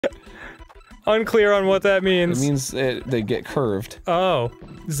Unclear on what that means. It means they get curved. Oh.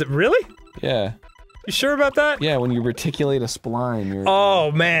 Is it really? Yeah. You sure about that? Yeah, when you reticulate a spline, you're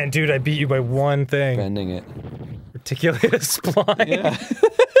Oh man, dude, I beat you by one thing. bending it. Reticulate a spline? Yeah.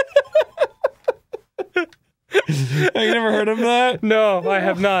 Have you never heard of that? No, I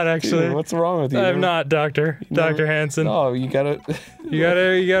have not actually. Dude, what's wrong with you? I have not, Dr. Hansen. No, you gotta... You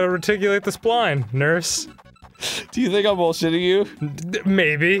gotta reticulate the spline, nurse. Do you think I'm bullshitting you?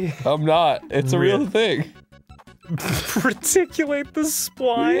 Maybe. I'm not. It's a real thing. Reticulate the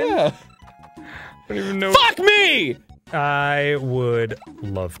spline? Yeah. I don't even know. Fuck me! I would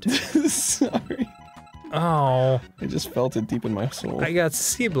love to. Sorry. Oh. I just felt it deep in my soul. I got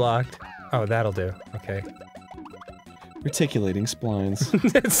C-blocked. Oh, that'll do. Okay. Reticulating splines.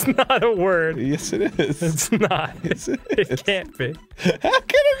 It's not a word. Yes, it is. It's not. Yes, it is. It can't be. How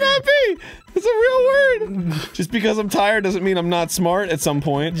can it not be? It's a real word. Just because I'm tired doesn't mean I'm not smart at some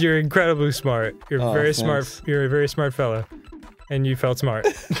point. You're incredibly smart. You're very smart. You're a very smart fella. And you felt smart.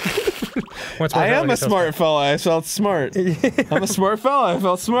 I am a smart fella. I felt smart. I'm a smart fella. I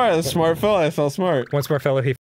felt smart. I'm a smart fella. I felt smart. One smart fella, he